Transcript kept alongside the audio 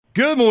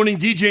Good morning,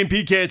 DJ and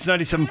PK. It's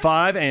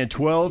 97.5 and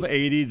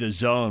 1280 The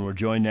Zone. We're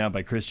joined now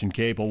by Christian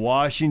Caple,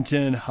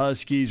 Washington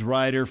Huskies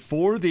writer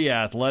for The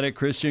Athletic.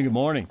 Christian, good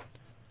morning.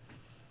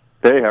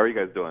 Hey, how are you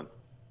guys doing?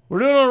 We're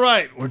doing all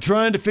right. We're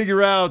trying to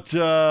figure out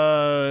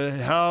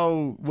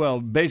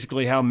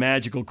basically how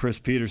magical Chris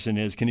Peterson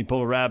is. Can he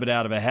pull a rabbit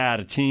out of a hat?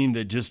 A team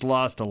that just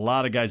lost a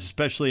lot of guys,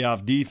 especially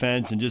off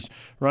defense, and just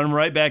run them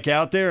right back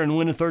out there and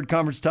win a third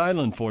conference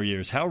title in 4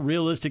 years. How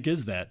realistic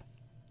is that?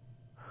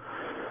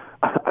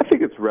 I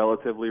think it's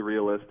relatively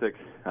realistic.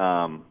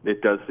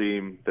 It does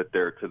seem that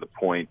they're to the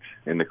point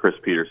in the Chris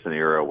Peterson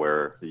era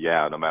where,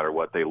 no matter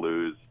what they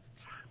lose,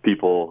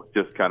 people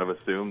just kind of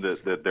assume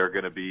that they're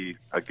going to be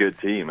a good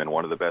team and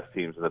one of the best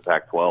teams in the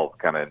Pac-12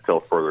 kind of until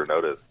further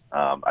notice.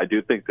 I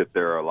do think that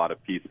there are a lot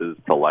of pieces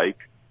to like.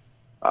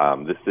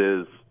 This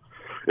is,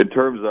 in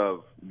terms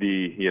of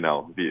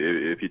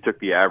if you took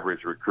the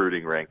average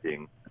recruiting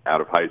ranking out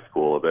of high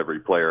school of every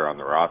player on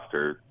the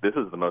roster, this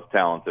is the most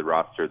talented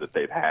roster that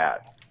they've had.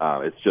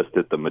 It's just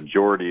that the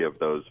majority of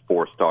those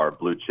four-star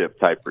blue-chip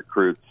type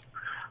recruits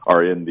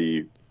are in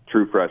the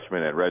true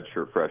freshman and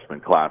redshirt freshman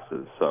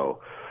classes. So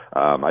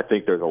I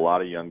think there's a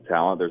lot of young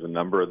talent. There's a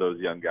number of those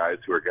young guys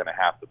who are going to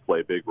have to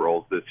play big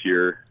roles this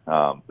year.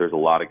 There's a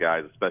lot of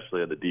guys,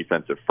 especially in the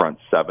defensive front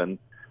seven,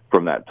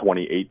 from that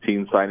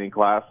 2018 signing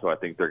class. So I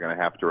think they're going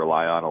to have to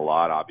rely on a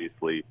lot.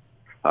 Obviously,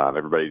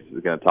 everybody's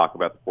going to talk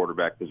about the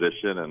quarterback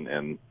position,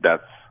 and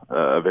that's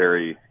a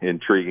very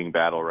intriguing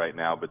battle right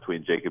now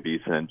between Jacob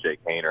Eason and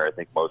Jake Haener. I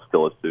think most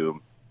still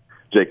assume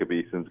Jacob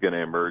Eason's going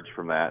to emerge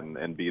from that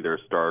and be their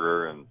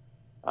starter, and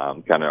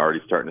kind of already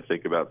starting to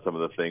think about some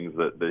of the things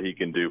that he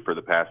can do for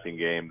the passing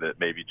game that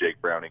maybe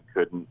Jake Browning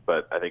couldn't.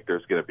 But I think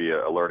there's going to be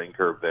a learning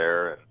curve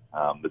there,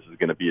 and this is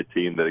going to be a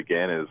team that,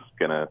 again, is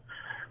going to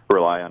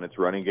rely on its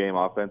running game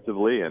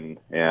offensively and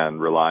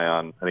rely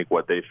on, I think,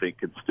 what they think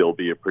could still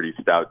be a pretty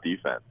stout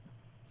defense.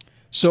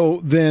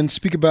 So then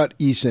speak about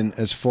Eason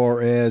as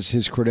far as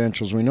his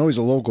credentials. We know he's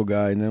a local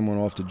guy and then went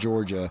off to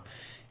Georgia.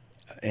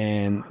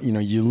 And,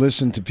 you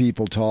listen to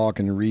people talk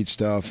and read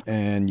stuff,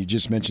 and you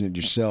just mentioned it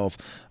yourself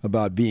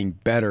about being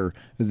better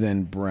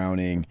than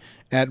Browning.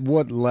 At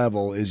what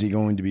level is he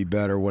going to be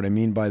better? What I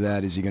mean by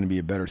that is he going to be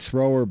a better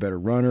thrower, better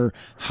runner?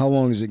 How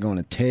long is it going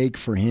to take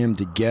for him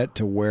to get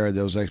to where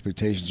those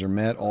expectations are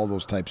met, all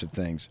those types of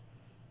things?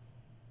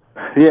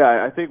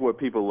 Yeah, I think what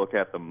people look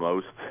at the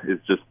most is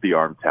just the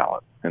arm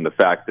talent and the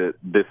fact that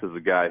this is a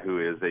guy who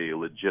is a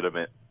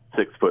legitimate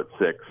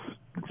 6'6",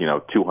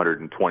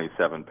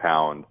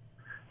 227-pound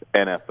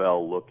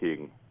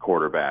NFL-looking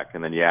quarterback,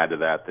 and then you add to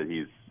that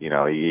he's,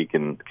 he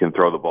can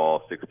throw the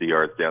ball 60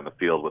 yards down the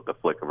field with the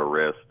flick of a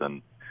wrist,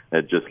 and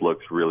it just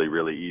looks really,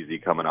 really easy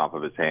coming off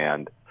of his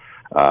hand.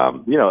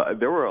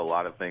 There were a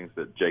lot of things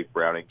that Jake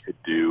Browning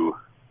could do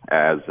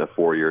as a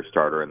 4-year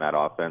starter in that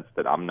offense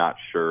that I'm not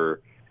sure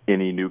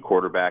any new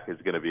quarterback is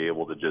going to be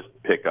able to just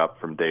pick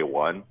up from day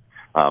one,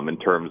 in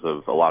terms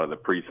of a lot of the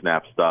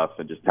pre-snap stuff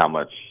and just how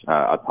much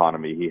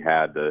autonomy he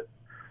had to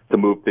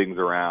move things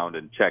around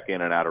and check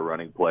in and out of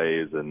running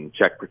plays and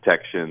check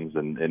protections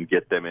and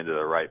get them into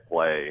the right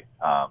play.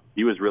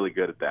 He was really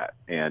good at that,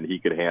 and he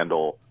could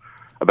handle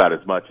about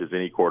as much as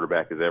any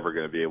quarterback is ever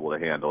going to be able to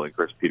handle in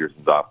Chris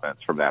Peterson's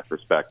offense from that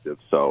perspective.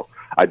 So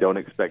I don't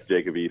expect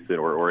Jacob Eason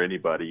or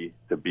anybody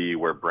to be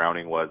where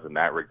Browning was in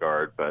that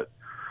regard, but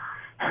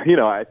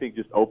I think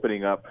just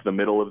opening up the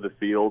middle of the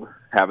field,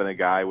 having a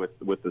guy with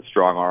a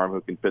strong arm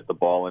who can fit the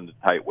ball into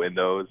tight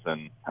windows,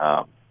 and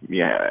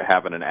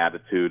having an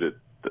attitude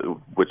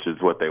which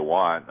is what they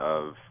want,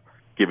 of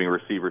giving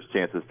receivers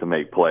chances to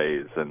make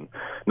plays and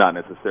not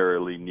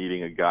necessarily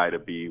needing a guy to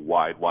be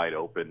wide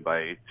open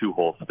by 2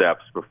 whole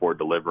steps before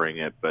delivering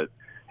it. But,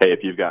 hey,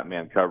 if you've got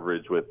man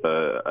coverage with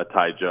a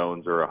Ty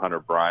Jones or a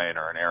Hunter Bryant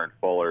or an Aaron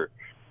Fuller,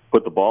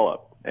 put the ball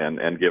up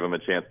and give him a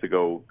chance to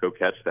go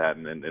catch that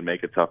and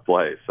make a tough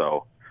play.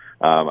 So,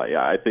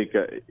 I think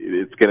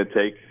it's going to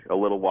take a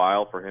little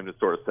while for him to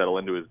sort of settle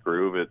into his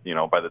groove.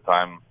 By the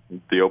time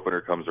the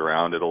opener comes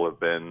around, it'll have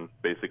been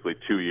basically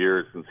 2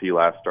 years since he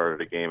last started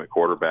a game at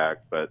quarterback.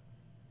 But,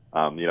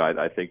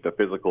 I think the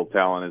physical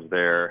talent is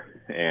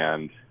there,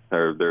 and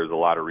there's a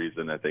lot of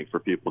reason, I think, for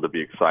people to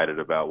be excited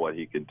about what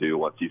he can do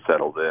once he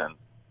settles in.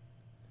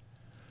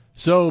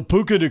 So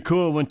Puka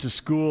Nacua went to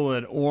school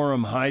at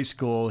Orem High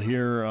School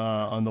here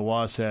on the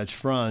Wasatch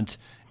Front,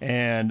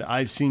 and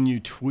I've seen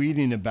you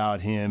tweeting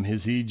about him.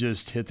 Has he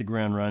just hit the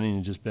ground running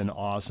and just been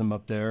awesome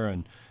up there,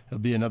 and he'll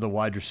be another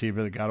wide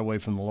receiver that got away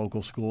from the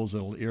local schools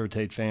that'll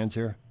irritate fans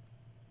here?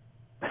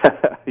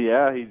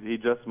 Yeah, he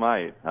just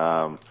might.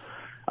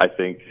 I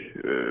think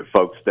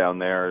folks down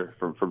there,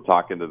 from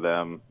talking to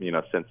them,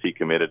 since he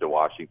committed to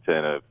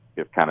Washington,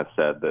 have kind of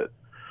said that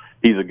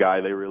he's a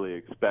guy they really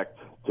expect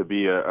to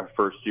be a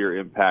first-year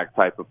impact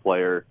type of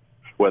player.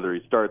 Whether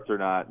he starts or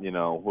not,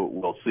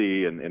 we'll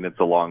see, and it's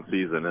a long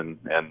season,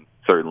 and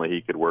certainly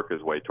he could work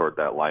his way toward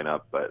that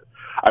lineup. But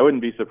I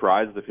wouldn't be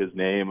surprised if his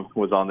name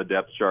was on the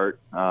depth chart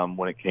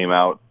when it came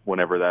out,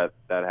 whenever that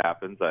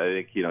happens. I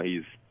think,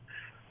 he's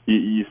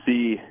you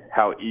see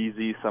how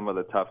easy some of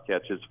the tough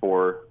catches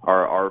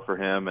are for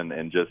him,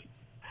 and just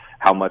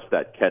how much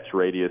that catch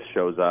radius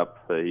shows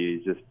up.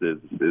 He just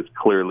is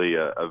clearly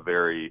a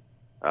very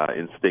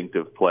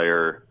instinctive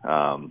player.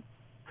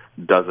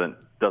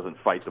 Doesn't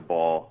fight the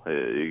ball.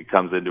 It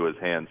comes into his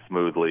hands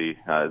smoothly.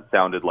 It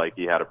sounded like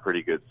he had a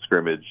pretty good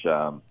scrimmage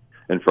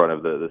in front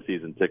of the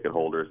season ticket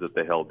holders that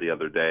they held the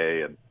other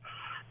day. And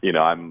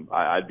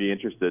I'd be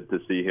interested to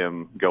see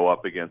him go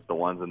up against the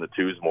ones and the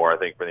twos more. I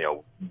think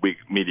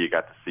media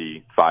got to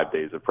see 5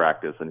 days of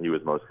practice, and he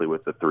was mostly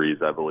with the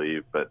threes, I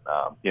believe. But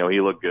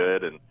he looked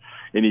good. And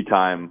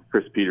anytime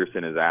Chris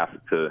Peterson is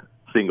asked to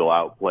single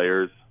out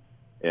players,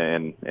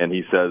 and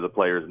he says a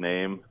player's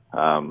name,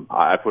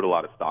 I put a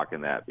lot of stock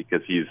in that,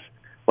 because he's,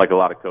 like a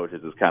lot of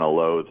coaches, is kind of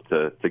loath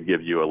to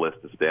give you a list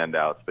of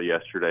standouts. But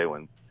yesterday,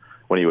 when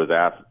he was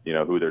asked,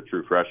 who their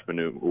true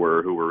freshmen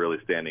were really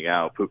standing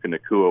out, Puka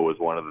Nacua was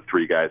one of the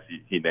 3 guys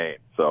he named.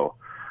 So,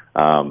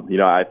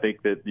 I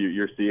think that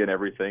you're seeing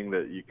everything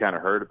that you kind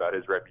of heard about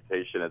his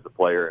reputation as a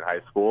player in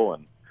high school,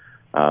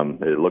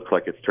 and it looks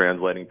like it's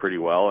translating pretty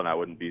well, and I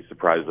wouldn't be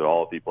surprised at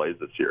all if he plays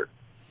this year.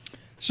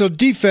 So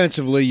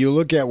defensively, you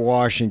look at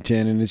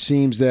Washington, and it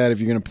seems that if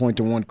you're going to point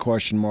to one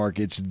question mark,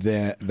 it's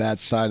that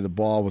side of the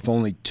ball, with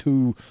only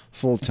 2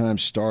 full-time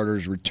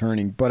starters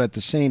returning. But at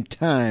the same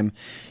time,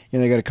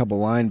 they got a couple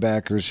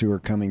linebackers who are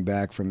coming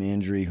back from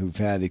injury who've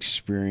had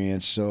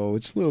experience, so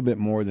it's a little bit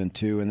more than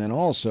 2. And then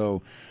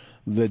also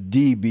the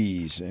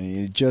DBs.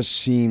 It just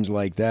seems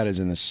like that is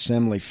an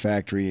assembly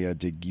factory.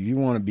 If you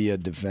want to be a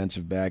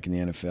defensive back in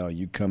the NFL,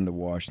 you come to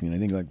Washington. I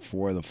think like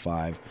 4 of the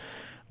 5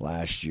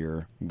 last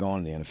year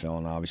gone to the NFL,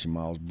 and obviously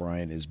Miles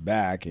Bryant is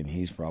back, and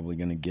he's probably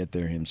going to get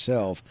there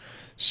himself.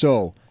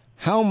 So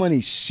how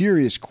many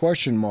serious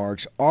question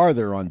marks are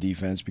there on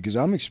defense? Because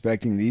I'm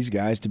expecting these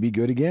guys to be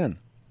good again.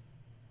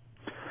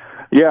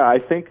 Yeah, I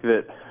think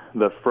that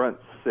the front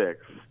 6,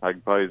 I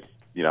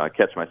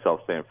catch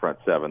myself saying front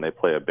 7. They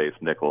play a base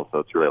nickel, so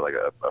it's really like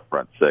a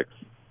front 6.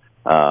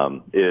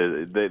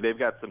 They've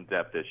got some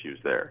depth issues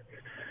there.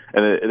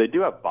 And they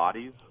do have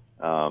bodies.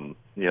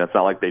 It's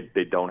not like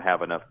they don't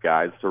have enough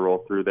guys to roll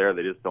through there.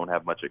 They just don't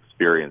have much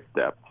experience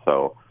depth.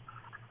 So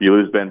you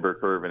lose Ben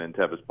Burke-Irvin and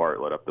Tevis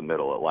Bartlett up the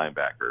middle at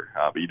linebacker.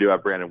 But you do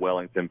have Brandon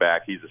Wellington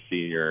back. He's a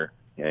senior.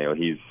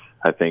 He's,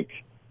 I think,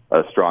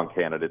 a strong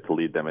candidate to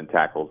lead them in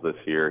tackles this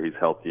year. He's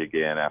healthy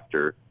again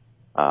after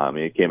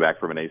he came back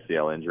from an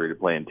ACL injury to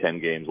play in 10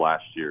 games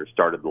last year,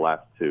 started the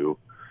last 2.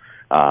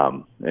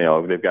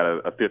 They've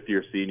got a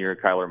fifth-year senior,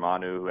 Kyler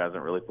Manu, who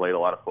hasn't really played a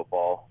lot of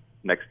football,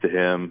 next to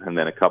him, and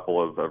then a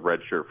couple of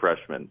redshirt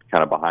freshmen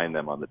kind of behind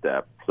them on the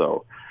depth.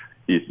 So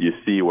you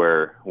see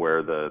where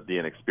the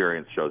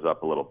inexperience shows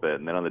up a little bit.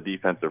 And then on the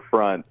defensive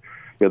front,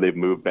 they've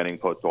moved Benning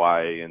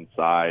Potoae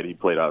inside. He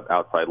played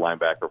outside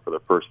linebacker for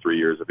the first 3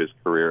 years of his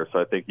career. So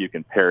I think you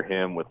can pair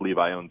him with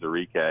Levi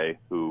Onwuzurike,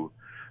 who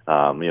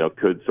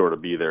could sort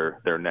of be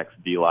their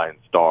next D-line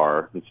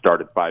star. He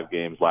started 5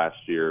 games last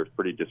year,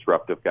 pretty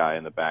disruptive guy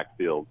in the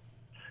backfield.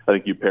 I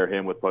think you pair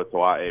him with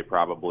Potoae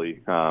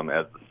probably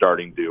as the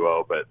starting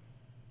duo, but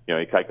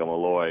Ikaika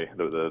Malloy,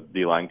 the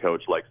D-line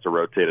coach, likes to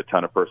rotate a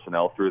ton of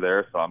personnel through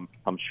there, so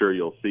I'm sure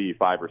you'll see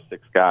 5 or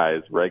 6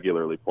 guys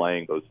regularly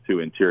playing those 2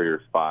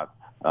 interior spots.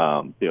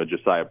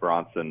 Josiah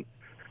Bronson,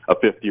 a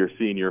 5th-year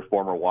senior,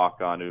 former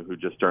walk-on who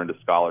just earned a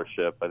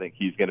scholarship. I think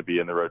he's going to be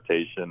in the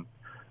rotation.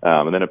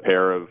 And then a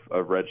pair of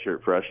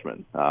redshirt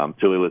freshmen,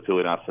 Tuli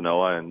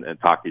Latuli-Nasanoa and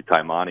Taki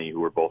Taimani,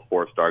 who were both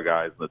 4-star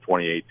guys in the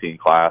 2018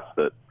 class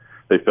that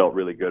they felt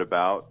really good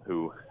about,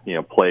 who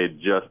played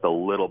just a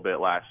little bit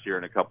last year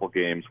in a couple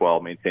games while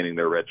maintaining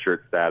their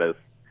redshirt status.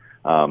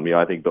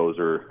 I think those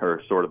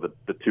are sort of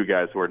the 2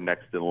 guys who are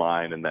next in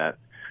line in that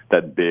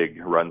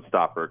big run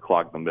stopper,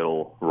 clog the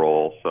middle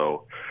role.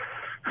 So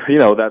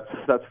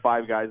that's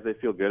 5 guys they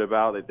feel good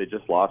about. They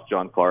just lost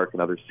John Clark,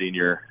 another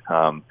senior,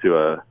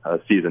 to a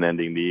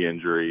season-ending knee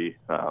injury.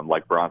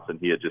 Like Bronson,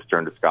 he had just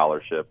earned a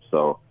scholarship,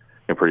 so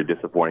pretty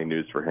disappointing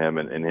news for him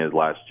in his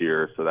last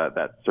year. So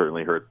that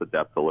certainly hurts the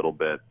depth a little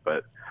bit.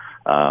 But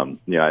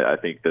I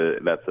think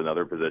that's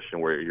another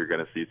position where you're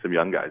going to see some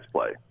young guys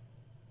play.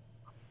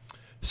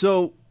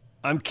 So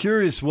I'm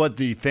curious what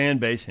the fan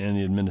base and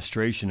the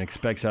administration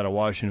expects out of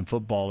Washington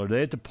football. Are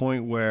they at the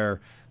point where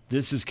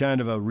this is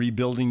kind of a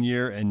rebuilding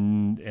year,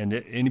 and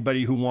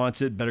anybody who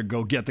wants it better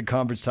go get the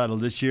conference title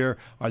this year?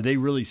 Are they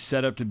really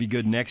set up to be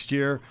good next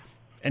year?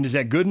 And is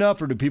that good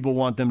enough, or do people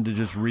want them to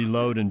just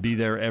reload and be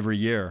there every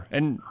year?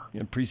 And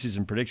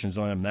preseason predictions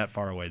don't have them that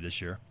far away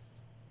this year.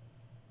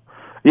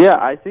 Yeah,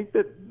 I think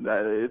that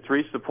it's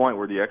reached the point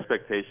where the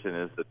expectation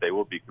is that they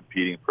will be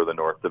competing for the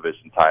North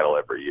Division title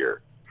every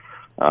year.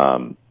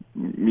 I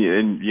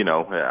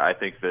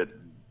think that,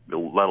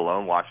 let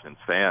alone Washington's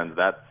fans,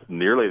 that's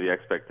nearly the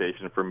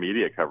expectation for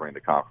media covering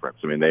the conference.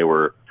 I mean, they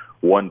were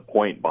 1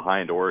 point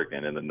behind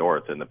Oregon in the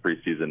North in the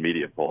preseason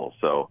media poll.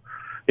 So,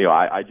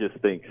 I just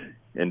think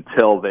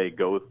until they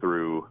go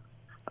through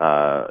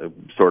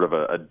sort of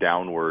a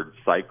downward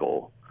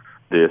cycle,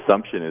 the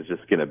assumption is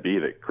just going to be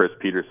that Chris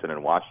Peterson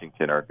and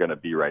Washington are going to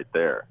be right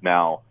there.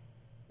 Now,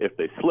 if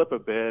they slip a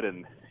bit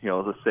and,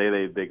 let's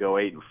say they go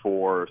 8-4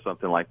 or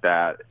something like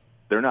that,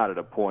 they're not at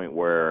a point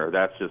where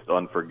that's just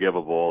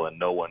unforgivable and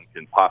no one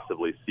can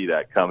possibly see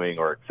that coming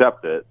or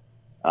accept it.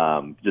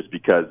 Just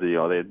because,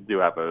 they do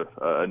have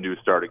a new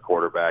starting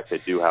quarterback. They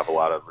do have a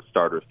lot of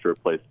starters to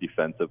replace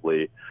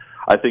defensively.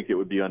 I think it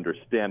would be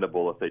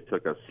understandable if they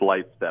took a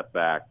slight step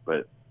back,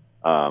 but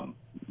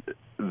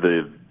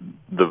the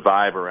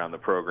vibe around the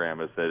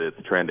program is that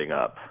it's trending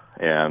up.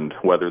 And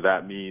whether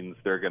that means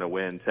they're going to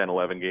win 10,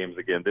 11 games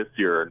again this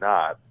year or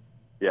not,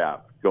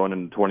 going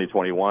into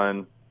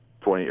 2020,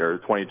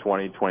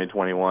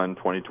 2021,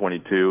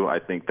 2022, I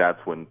think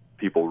that's when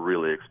people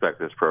really expect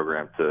this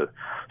program to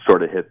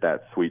sort of hit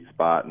that sweet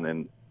spot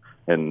and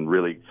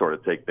really sort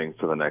of take things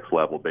to the next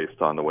level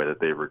based on the way that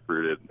they've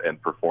recruited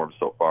and performed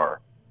so far.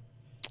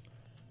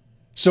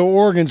 So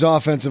Oregon's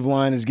offensive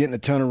line is getting a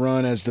ton of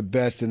run as the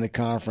best in the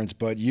conference,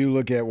 but you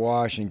look at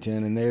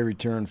Washington and they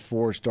return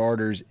 4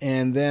 starters,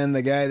 and then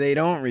the guy they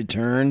don't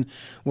return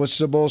was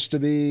supposed to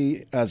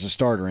be, as a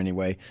starter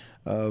anyway,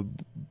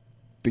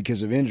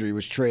 because of injury,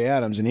 was Trey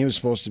Adams, and he was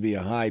supposed to be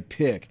a high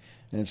pick.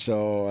 And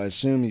so I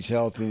assume he's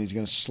healthy and he's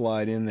going to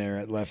slide in there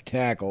at left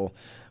tackle.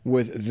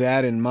 With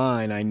that in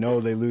mind, I know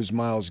they lose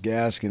Myles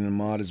Gaskin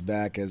and Ahmed is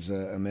back as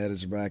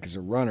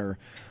a runner.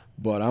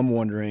 But I'm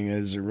wondering,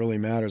 does it really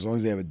matter? As long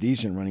as they have a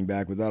decent running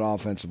back with that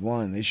offensive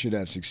line, they should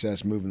have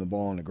success moving the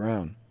ball on the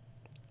ground.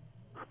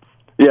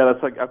 Yeah,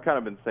 that's like I've kind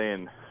of been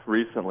saying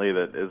recently,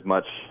 that as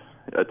much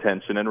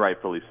attention, and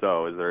rightfully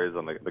so, as there is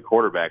on the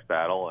quarterback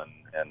battle and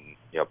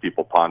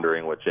people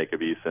pondering what Jacob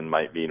Eason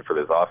might mean for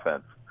this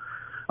offense,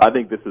 I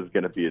think this is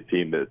going to be a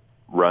team that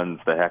runs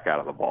the heck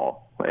out of the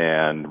ball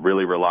and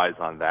really relies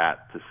on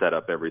that to set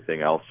up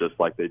everything else, just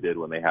like they did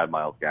when they had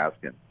Myles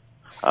Gaskin.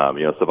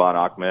 Savon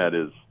Ahmed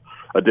is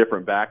a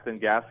different back than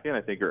Gaskin.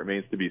 I think it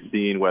remains to be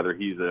seen whether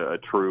he's a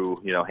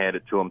true, hand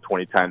it to him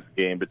 20 times a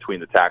game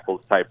between the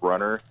tackles type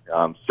runner.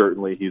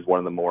 Certainly he's one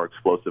of the more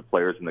explosive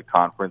players in the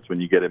conference when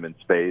you get him in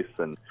space,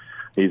 and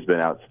he's been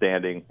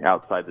outstanding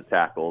outside the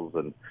tackles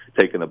and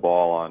taking the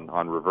ball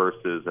on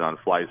reverses and on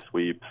fly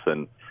sweeps,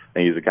 and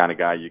he's the kind of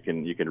guy you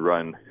can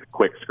run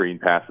quick screen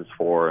passes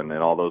for and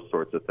all those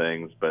sorts of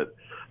things. But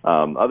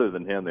other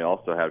than him, they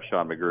also have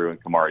Sean McGrew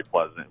and Kamari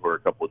Pleasant, who are a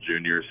couple of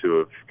juniors who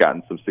have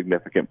gotten some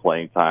significant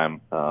playing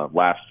time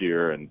last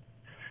year and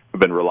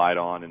have been relied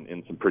on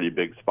in some pretty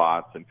big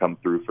spots and come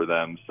through for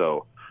them.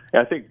 So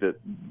I think that,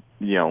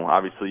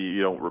 obviously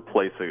you don't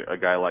replace a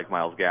guy like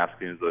Myles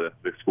Gaskin, who's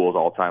the school's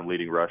all-time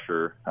leading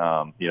rusher,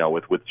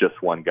 with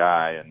just one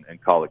guy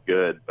and call it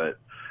good. But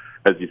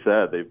as you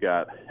said, they've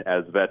got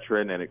as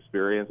veteran and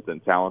experienced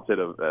and talented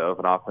of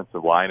an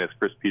offensive line as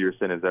Chris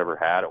Peterson has ever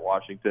had at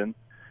Washington.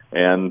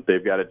 And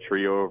they've got a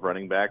trio of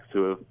running backs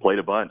who have played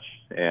a bunch.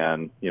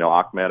 And,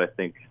 Ahmed, I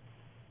think,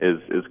 is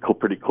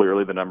pretty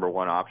clearly the number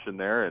one option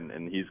there,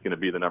 and he's going to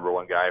be the number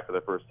one guy for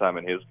the first time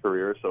in his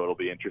career. So it'll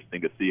be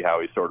interesting to see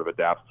how he sort of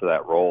adapts to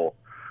that role.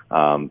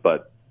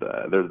 But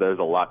there's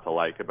a lot to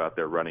like about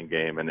their running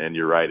game, and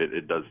you're right,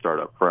 it does start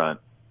up front.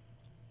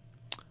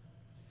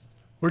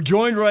 We're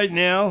joined right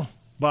now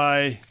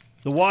by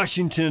the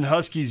Washington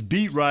Huskies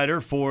beat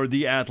writer for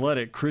The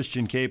Athletic,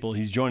 Christian Caple.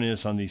 He's joining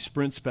us on the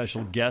Sprint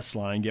Special Guest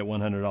Line. Get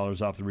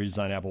 $100 off the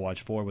redesigned Apple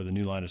Watch 4 with a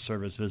new line of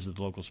service. Visit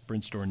the local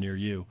Sprint store near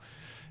you.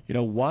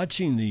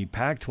 Watching the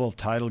Pac-12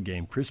 title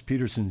game, Chris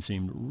Peterson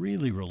seemed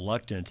really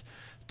reluctant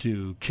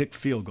to kick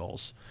field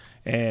goals.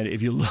 And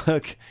if you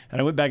look, and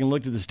I went back and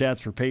looked at the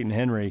stats for Peyton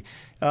Henry,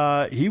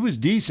 he was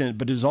decent,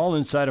 but it was all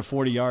inside of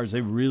 40 yards.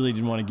 They really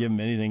didn't want to give him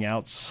anything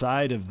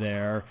outside of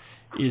there.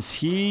 Is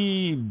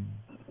he...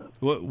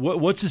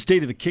 What's the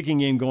state of the kicking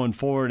game going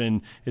forward,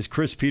 and is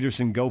Chris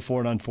Peterson go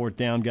for it on fourth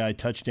down guy,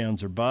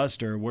 touchdowns or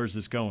bust, or where's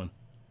this going?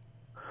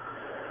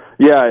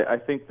 Yeah, I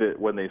think that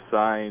when they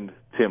signed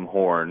Tim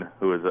Horn,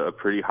 who is a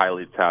pretty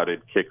highly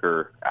touted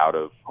kicker out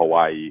of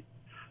Hawaii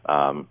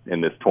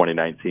in this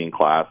 2019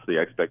 class, the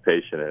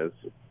expectation is,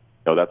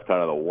 that's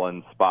kind of the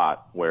one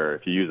spot where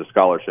if you use a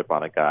scholarship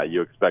on a guy,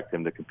 you expect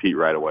him to compete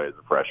right away as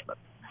a freshman.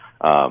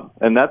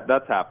 And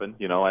that's happened.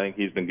 I think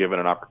he's been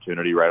given an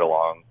opportunity right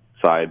along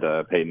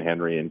Peyton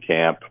Henry in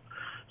camp.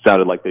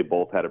 Sounded like they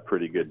both had a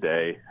pretty good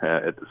day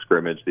at the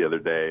scrimmage the other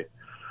day.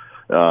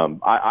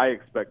 I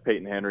expect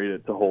Peyton Henry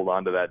to hold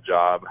on to that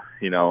job.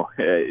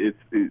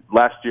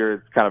 Last year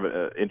it's kind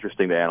of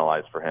interesting to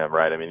analyze for him,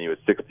 right? I mean, he was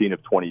 16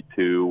 of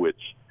 22,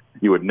 which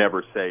you would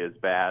never say is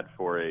bad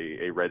for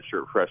a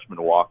redshirt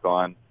freshman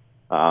walk-on.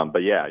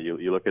 But yeah,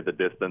 you look at the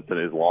distance, and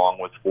his long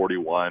was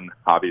 41.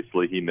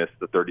 Obviously, he missed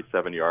the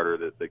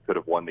 37-yarder that could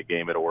have won the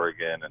game at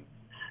Oregon, and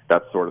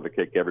that's sort of the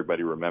kick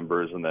everybody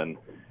remembers. And then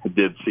it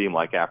did seem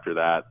like after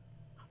that,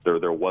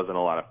 there wasn't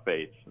a lot of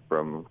faith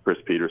from Chris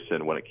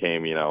Peterson when it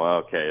came,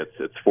 okay,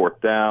 it's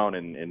fourth down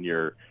and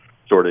you're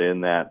sort of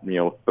in that,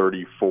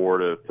 34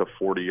 to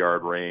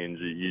 40-yard range.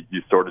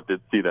 You sort of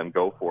did see them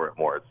go for it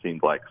more, it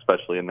seemed like,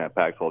 especially in that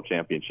Pac-12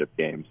 championship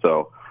game.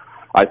 So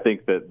I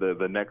think that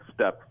the next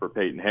step for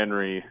Peyton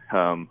Henry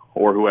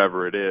or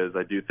whoever it is,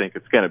 I do think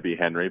it's going to be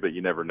Henry, but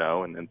you never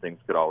know, and things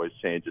could always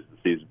change as the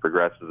season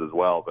progresses as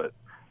well. But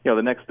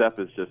the next step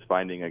is just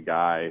finding a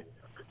guy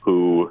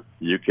who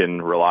you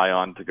can rely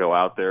on to go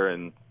out there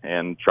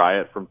and try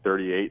it from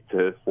 38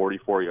 to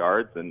 44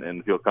 yards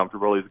and feel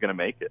comfortable he's going to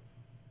make it.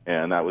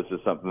 And that was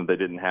just something they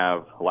didn't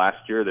have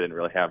last year. They didn't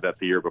really have that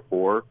the year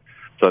before.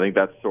 So I think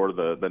that's sort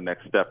of the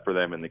next step for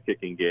them in the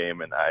kicking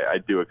game, and I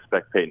do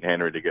expect Peyton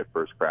Henry to get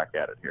first crack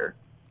at it here.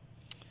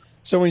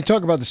 So when you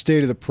talk about the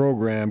state of the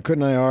program,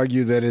 couldn't I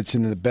argue that it's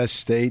in the best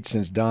state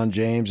since Don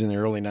James in the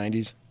early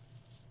 90s?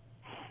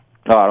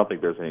 No, I don't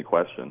think there's any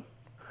question.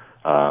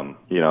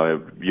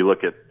 If you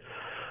look at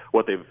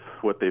what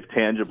they've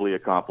tangibly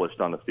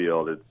accomplished on the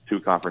field, it's 2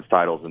 conference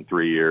titles in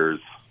 3 years,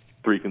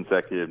 3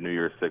 consecutive New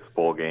Year's Six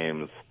bowl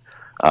games.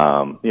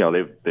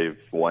 They've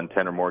won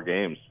 10 or more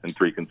games in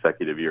 3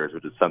 consecutive years,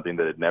 which is something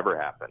that had never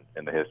happened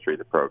in the history of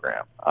the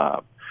program.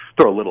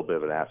 Throw a little bit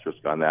of an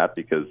asterisk on that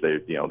because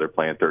they're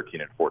playing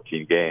 13 and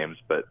 14 games,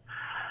 but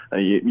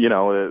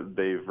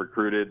they've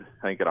recruited,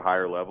 I think, at a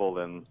higher level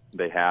than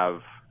they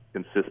have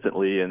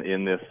consistently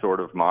in this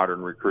sort of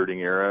modern recruiting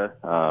era.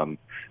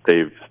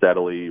 They've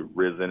steadily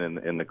risen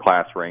in the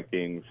class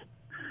rankings.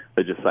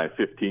 They just signed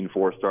 15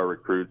 4-star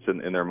recruits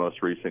in their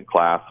most recent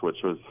class,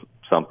 which was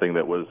something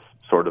that was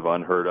sort of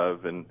unheard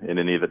of in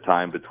any of the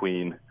time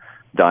between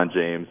Don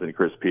James and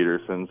Chris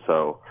Peterson.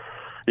 So,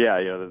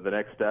 the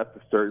next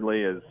step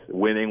certainly is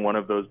winning one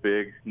of those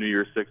big New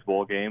Year's Six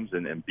bowl games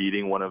and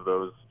beating one of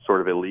those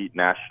sort of elite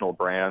national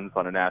brands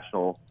on a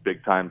national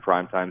big-time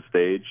primetime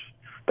stage.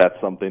 That's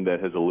something that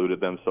has eluded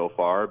them so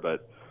far,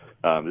 but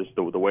just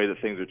the way that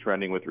things are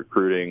trending with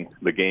recruiting,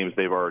 the games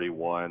they've already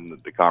won,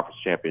 the conference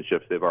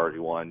championships they've already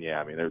won,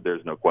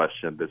 there's no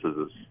question this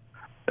is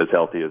as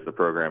healthy as the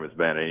program has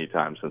been any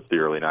time since the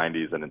early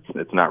 90s, and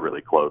it's not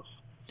really close.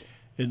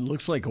 It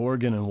looks like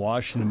Oregon and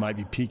Washington might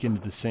be peaking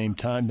at the same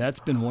time. That's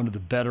been one of the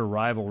better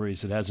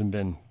rivalries. It hasn't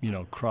been,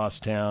 cross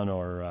town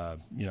or,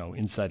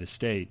 inside a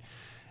state.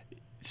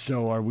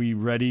 So are we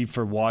ready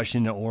for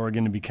Washington and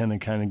Oregon to become the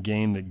kind of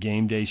game that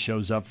game day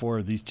shows up for?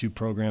 Are these 2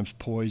 programs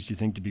poised, do you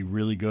think, to be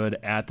really good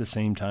at the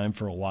same time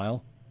for a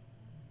while?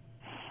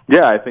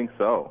 Yeah, I think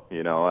so.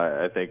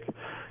 I think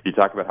you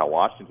talk about how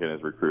Washington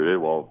is recruited.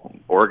 Well,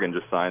 Oregon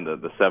just signed the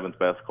 7th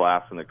best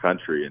class in the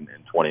country in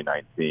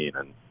 2019.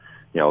 And,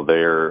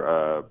 they're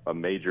a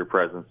major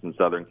presence in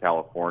Southern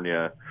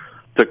California.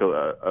 Took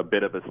a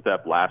bit of a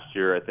step last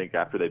year. I think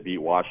after they beat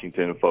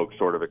Washington, folks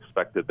sort of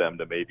expected them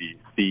to maybe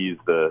seize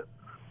the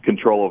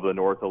control of the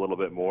North a little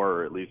bit more,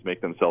 or at least make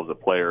themselves a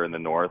player in the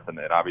North. And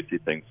obviously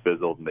things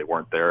fizzled and they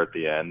weren't there at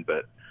the end.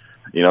 But,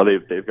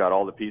 they've got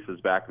all the pieces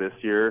back this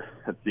year.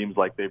 It seems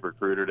like they've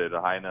recruited at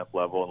a high enough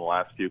level in the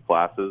last few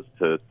classes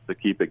to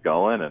keep it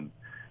going. And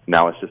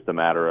now it's just a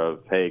matter of,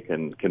 hey,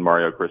 can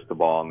Mario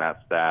Cristobal and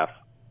that staff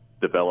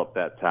develop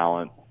that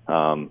talent,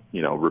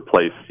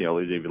 replace,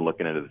 even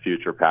looking into the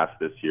future past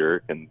this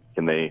year,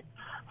 can they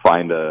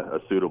find a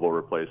suitable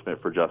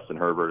replacement for Justin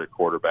Herbert at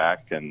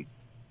quarterback? And,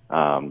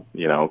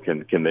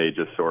 can they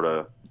just sort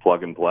of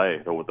plug and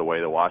play the way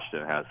that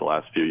Washington has the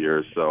last few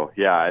years? So,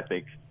 I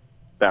think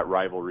that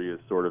rivalry is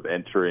sort of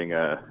entering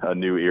a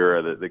new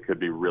era that could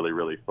be really,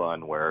 really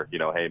fun where,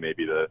 hey,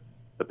 maybe the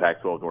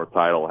Pac-12 North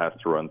title has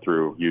to run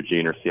through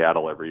Eugene or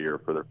Seattle every year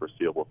for the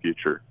foreseeable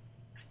future.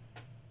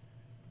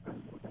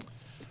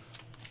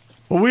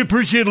 Well, we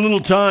appreciate a little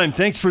time.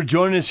 Thanks for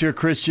joining us here,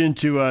 Christian,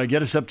 to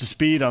get us up to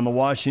speed on the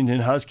Washington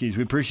Huskies.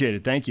 We appreciate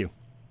it. Thank you.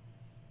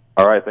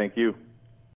 All right. Thank you.